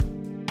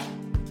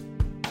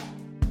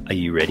Are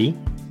you ready?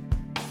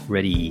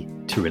 Ready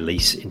to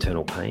release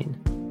internal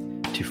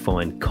pain? To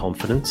find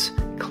confidence,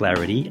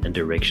 clarity, and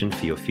direction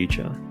for your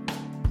future?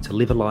 To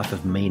live a life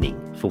of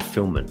meaning,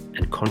 fulfillment,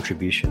 and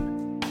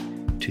contribution?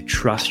 To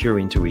trust your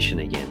intuition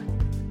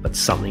again, but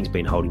something's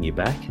been holding you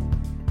back?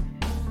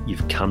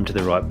 You've come to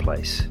the right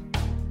place.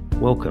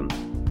 Welcome.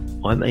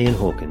 I'm Ian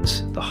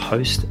Hawkins, the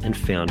host and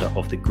founder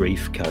of the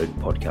Grief Code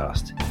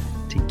podcast.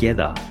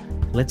 Together,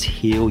 let's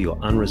heal your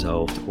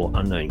unresolved or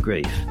unknown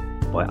grief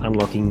by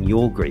unlocking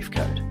your grief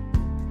code.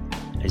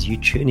 As you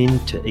tune in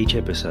to each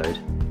episode,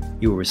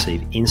 you will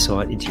receive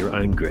insight into your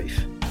own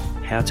grief,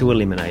 how to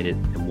eliminate it,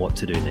 and what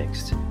to do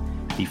next.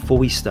 Before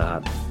we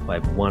start, I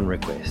have one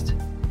request.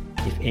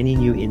 If any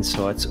new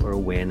insights or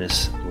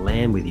awareness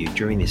land with you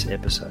during this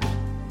episode,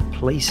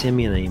 please send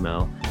me an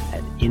email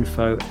at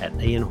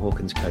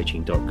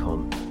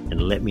info@ianhawkinscoaching.com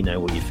and let me know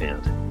what you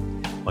found.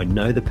 I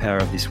know the power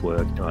of this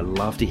work and I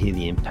love to hear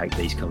the impact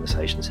these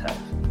conversations have.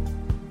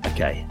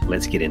 Okay,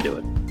 let's get into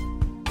it.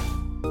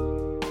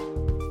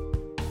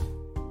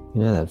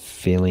 You know that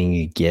feeling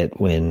you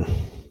get when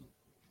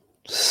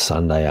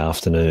Sunday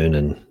afternoon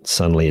and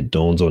suddenly it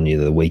dawns on you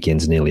that the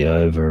weekend's nearly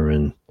over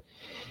and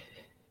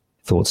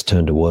thoughts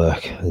turn to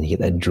work and you get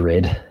that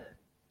dread?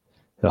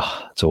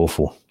 Oh, it's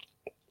awful.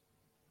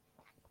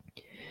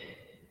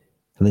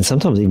 And then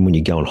sometimes even when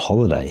you go on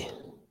holiday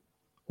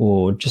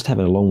or just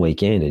having a long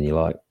weekend and you're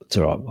like, it's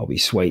all right, I'll be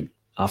sweet.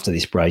 After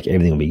this break,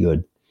 everything will be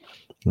good.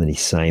 And then the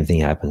same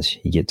thing happens.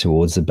 You get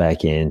towards the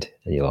back end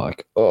and you're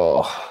like,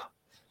 oh,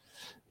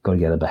 got to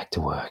get back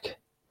to work. It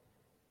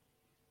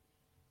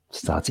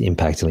starts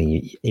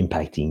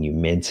impacting you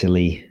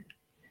mentally.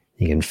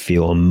 You can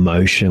feel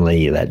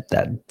emotionally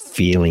that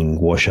feeling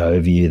wash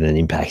over you, then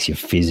impacts you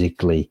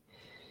physically.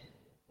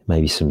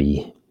 Maybe some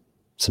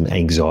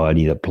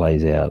anxiety that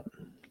plays out,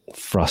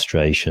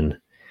 frustration.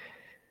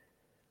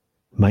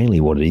 Mainly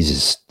what it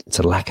is it's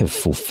a lack of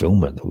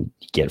fulfillment that you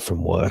get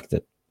from work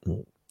that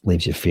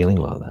leaves you feeling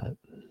like that.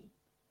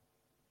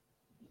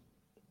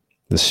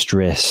 The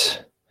stress,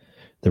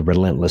 the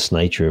relentless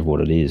nature of what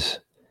it is.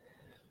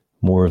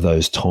 More of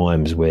those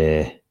times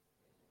where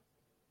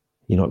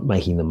you're not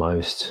making the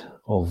most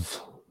of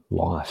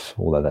life,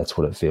 although that's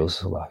what it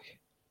feels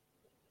like.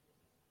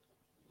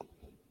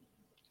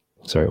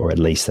 Sorry, or at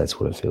least that's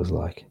what it feels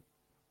like.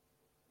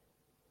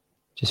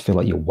 Just feel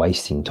like you're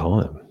wasting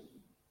time.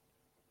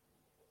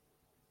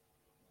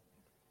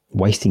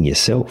 Wasting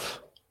yourself.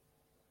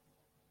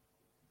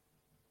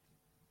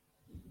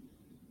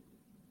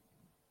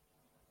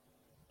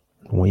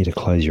 I want you to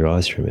close your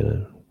eyes for a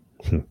minute,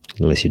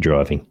 unless you're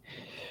driving.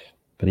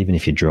 But even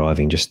if you're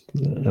driving, just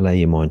allow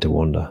your mind to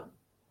wander.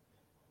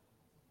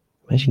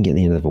 Imagine getting to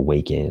the end of a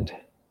weekend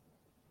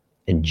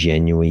and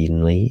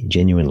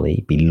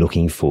genuinely be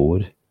looking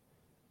forward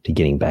to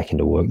getting back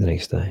into work the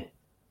next day.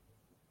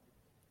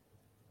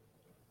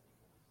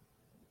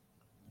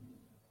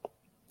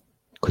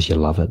 Because you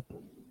love it,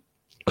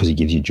 because it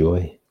gives you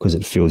joy, because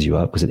it fills you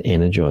up, because it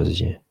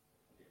energizes you.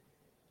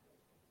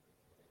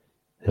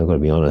 And I've got to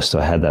be honest,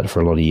 I had that for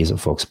a lot of years at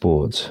Fox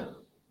Sports,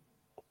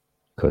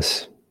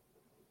 because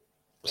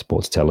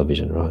sports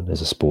television, right?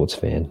 As a sports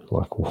fan,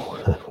 like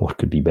what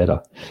could be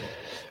better?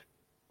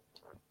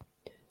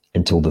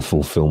 Until the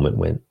fulfillment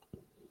went.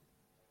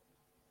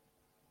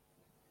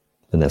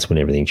 And that's when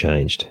everything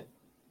changed.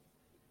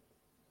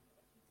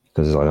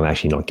 Because it's like I'm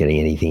actually not getting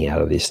anything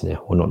out of this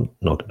now. Well,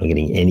 not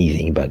getting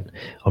anything, but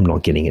I'm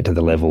not getting it to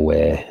the level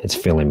where it's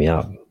filling me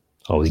up.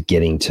 I was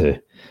getting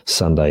to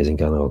Sundays and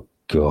going, oh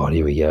God,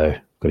 here we go.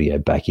 Got to go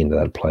back into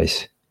that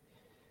place.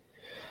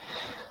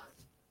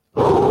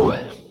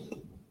 The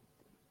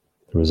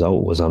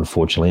result was,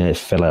 unfortunately, I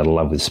fell out of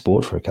love with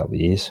sport for a couple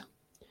of years.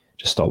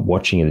 Just stopped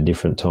watching it at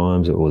different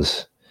times. It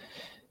was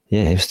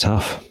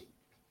tough.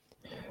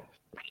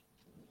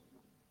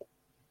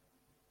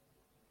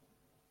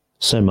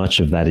 So much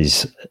of that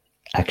is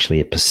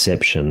actually a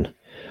perception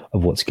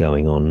of what's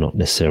going on, not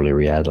necessarily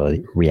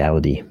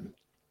reality.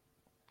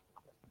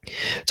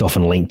 It's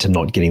often linked to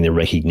not getting the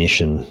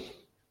recognition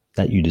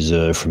that you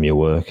deserve from your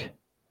work.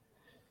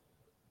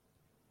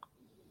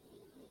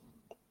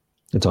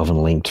 It's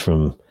often linked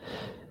from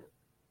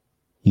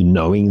you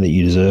knowing that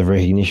you deserve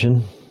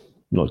recognition,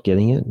 not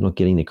getting it, not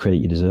getting the credit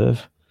you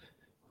deserve,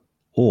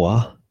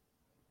 or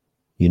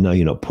you know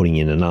you're not putting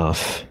in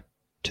enough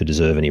to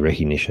deserve any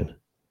recognition.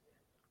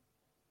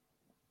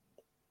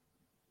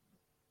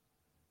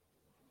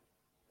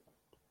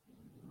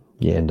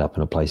 You end up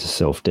in a place of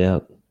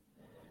self-doubt.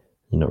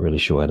 You're not really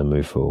sure how to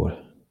move forward.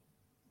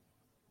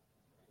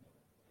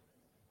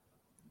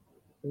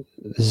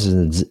 This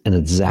is an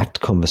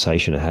exact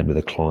conversation I had with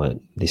a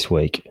client this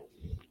week.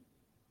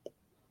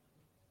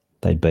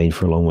 They'd been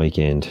for a long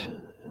weekend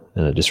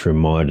and it just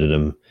reminded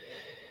them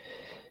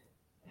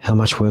how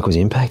much work was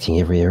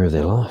impacting every area of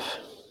their life.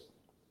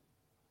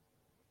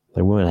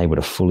 They weren't able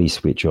to fully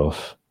switch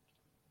off.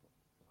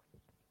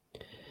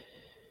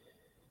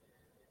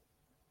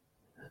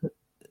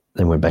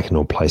 They went back into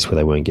a place where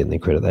they weren't getting the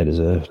credit they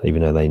deserved,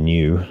 even though they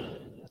knew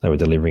they were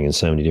delivering in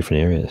so many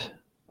different areas.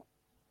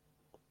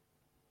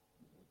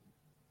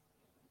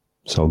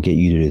 So I'll get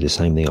you to do the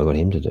same thing I got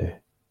him to do.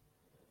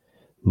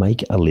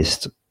 Make a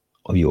list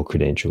of your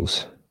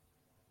credentials.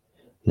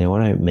 Now,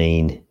 I don't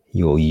mean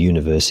your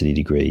university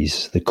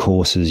degrees, the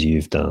courses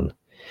you've done,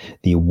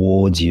 the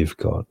awards you've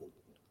got,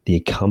 the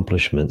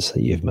accomplishments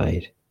that you've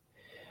made.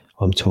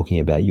 I'm talking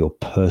about your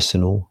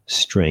personal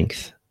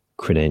strength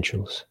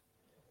credentials.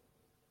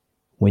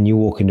 When you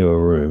walk into a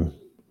room,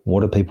 what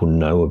do people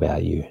know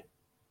about you?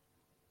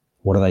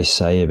 What do they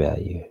say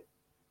about you?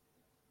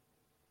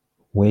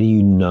 Where do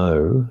you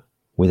know,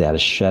 without a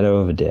shadow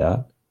of a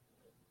doubt,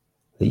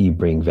 that you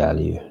bring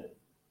value?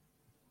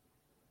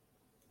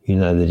 You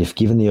know that if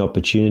given the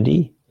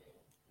opportunity,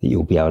 that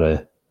you'll be able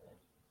to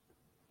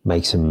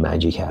make some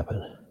magic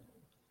happen.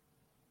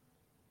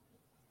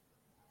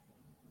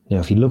 Now,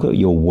 if you look at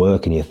your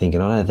work and you're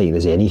thinking, I don't think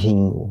there's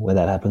anything where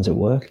that happens at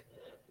work,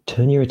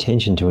 turn your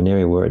attention to an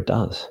area where it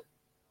does.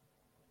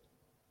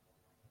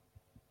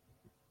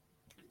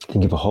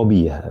 Think of a hobby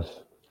you have,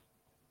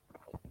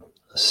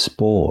 a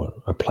sport,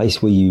 a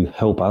place where you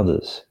help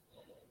others.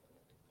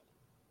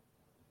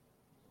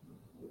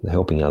 The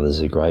helping others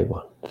is a great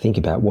one. Think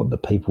about what the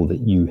people that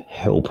you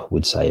help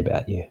would say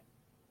about you.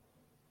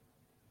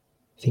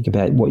 Think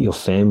about what your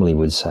family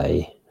would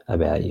say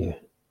about you.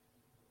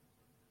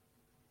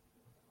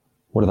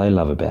 What do they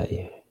love about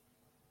you?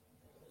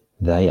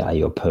 They are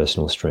your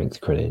personal strength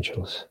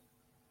credentials,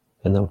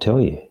 and they'll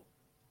tell you.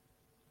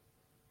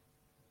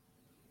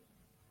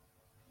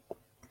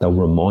 They'll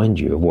remind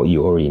you of what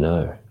you already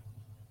know.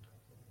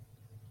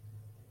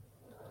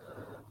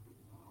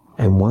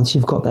 And once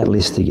you've got that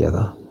list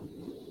together,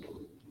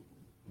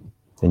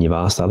 and you've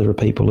asked other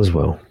people as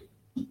well,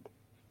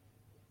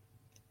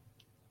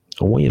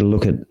 I want you to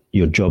look at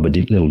your job a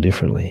little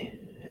differently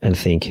and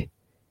think,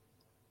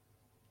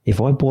 if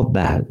I brought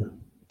that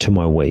to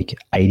my week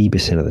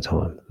 80% of the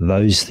time,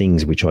 those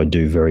things which I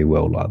do very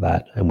well like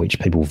that and which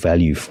people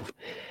value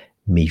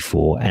me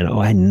for, and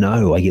I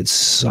know I get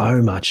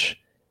so much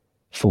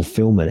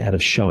fulfillment out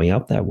of showing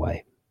up that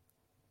way.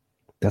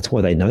 That's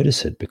why they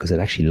notice it, because it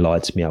actually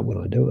lights me up when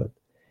I do it.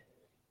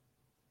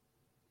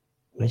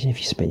 Imagine if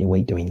you spent your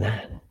week doing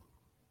that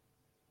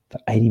for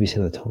 80%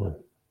 of the time.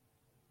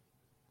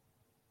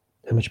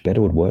 How much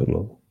better would work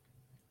look?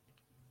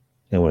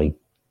 Now, I want to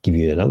give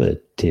you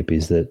another tip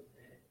is that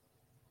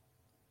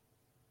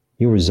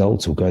your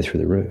results will go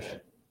through the roof.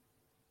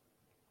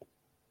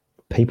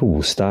 People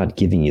will start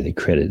giving you the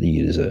credit that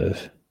you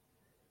deserve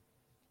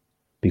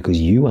because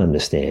you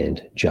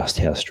understand just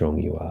how strong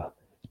you are,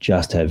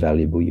 just how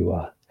valuable you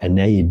are. And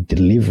now you're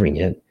delivering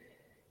it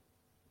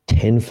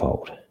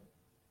tenfold,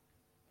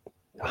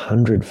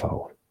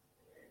 100-fold.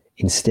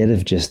 Instead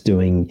of just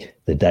doing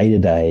the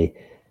day-to-day,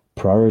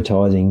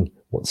 prioritizing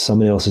what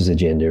someone else's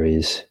agenda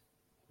is,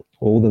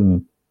 all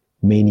the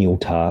menial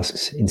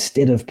tasks,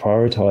 instead of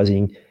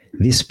prioritizing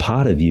this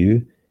part of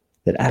you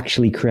that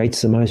actually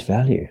creates the most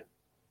value.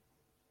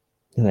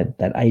 You know,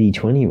 that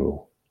 80-20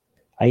 rule.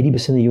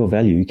 80% of your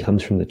value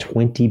comes from the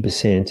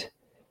 20%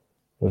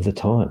 of the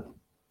time.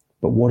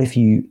 But what if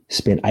you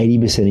spent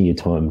 80% of your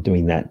time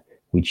doing that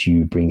which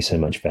you bring so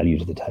much value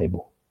to the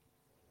table?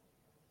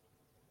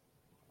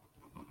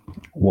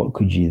 What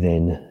could you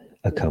then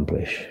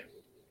accomplish?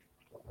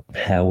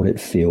 How would it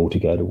feel to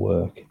go to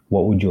work?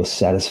 What would your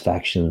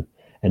satisfaction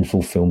and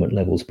fulfillment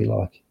levels be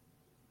like?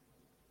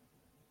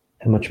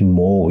 How much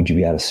more would you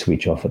be able to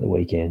switch off at the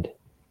weekend?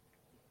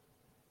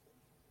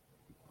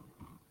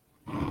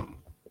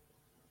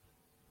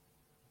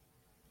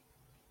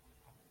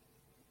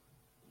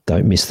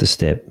 Don't miss the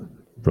step.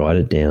 Write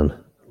it down.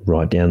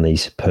 Write down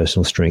these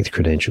personal strength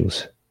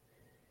credentials.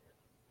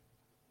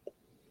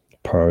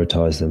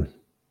 Prioritize them.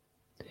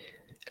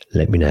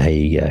 Let me know how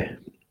you go.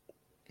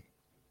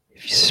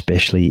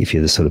 Especially if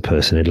you're the sort of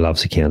person who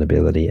loves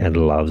accountability and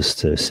loves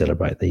to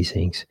celebrate these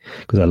things.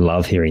 Because I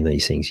love hearing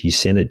these things. You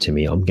send it to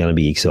me, I'm going to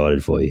be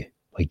excited for you.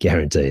 I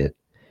guarantee it.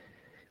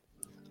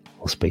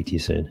 I'll speak to you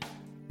soon.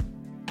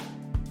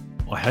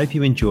 I hope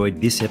you enjoyed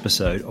this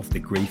episode of the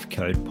Grief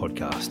Code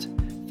podcast.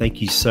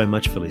 Thank you so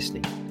much for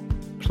listening.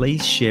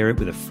 Please share it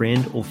with a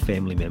friend or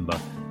family member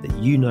that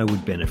you know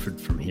would benefit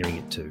from hearing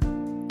it too.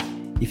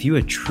 If you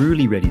are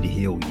truly ready to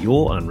heal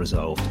your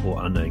unresolved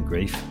or unknown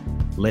grief,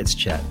 let's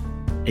chat.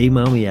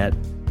 Email me at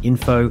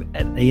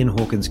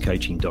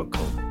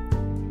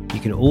info@ianhawkinscoaching.com. You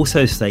can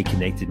also stay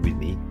connected with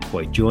me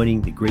by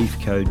joining the Grief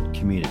Code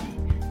community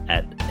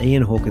at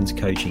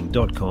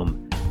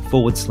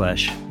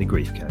ianhawkinscoaching.com/the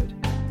Grief Code.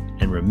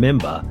 And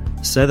remember,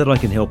 so that I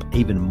can help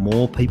even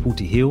more people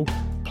to heal,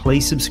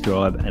 please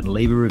subscribe and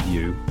leave a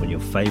review on your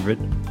favorite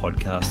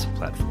podcast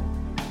platform.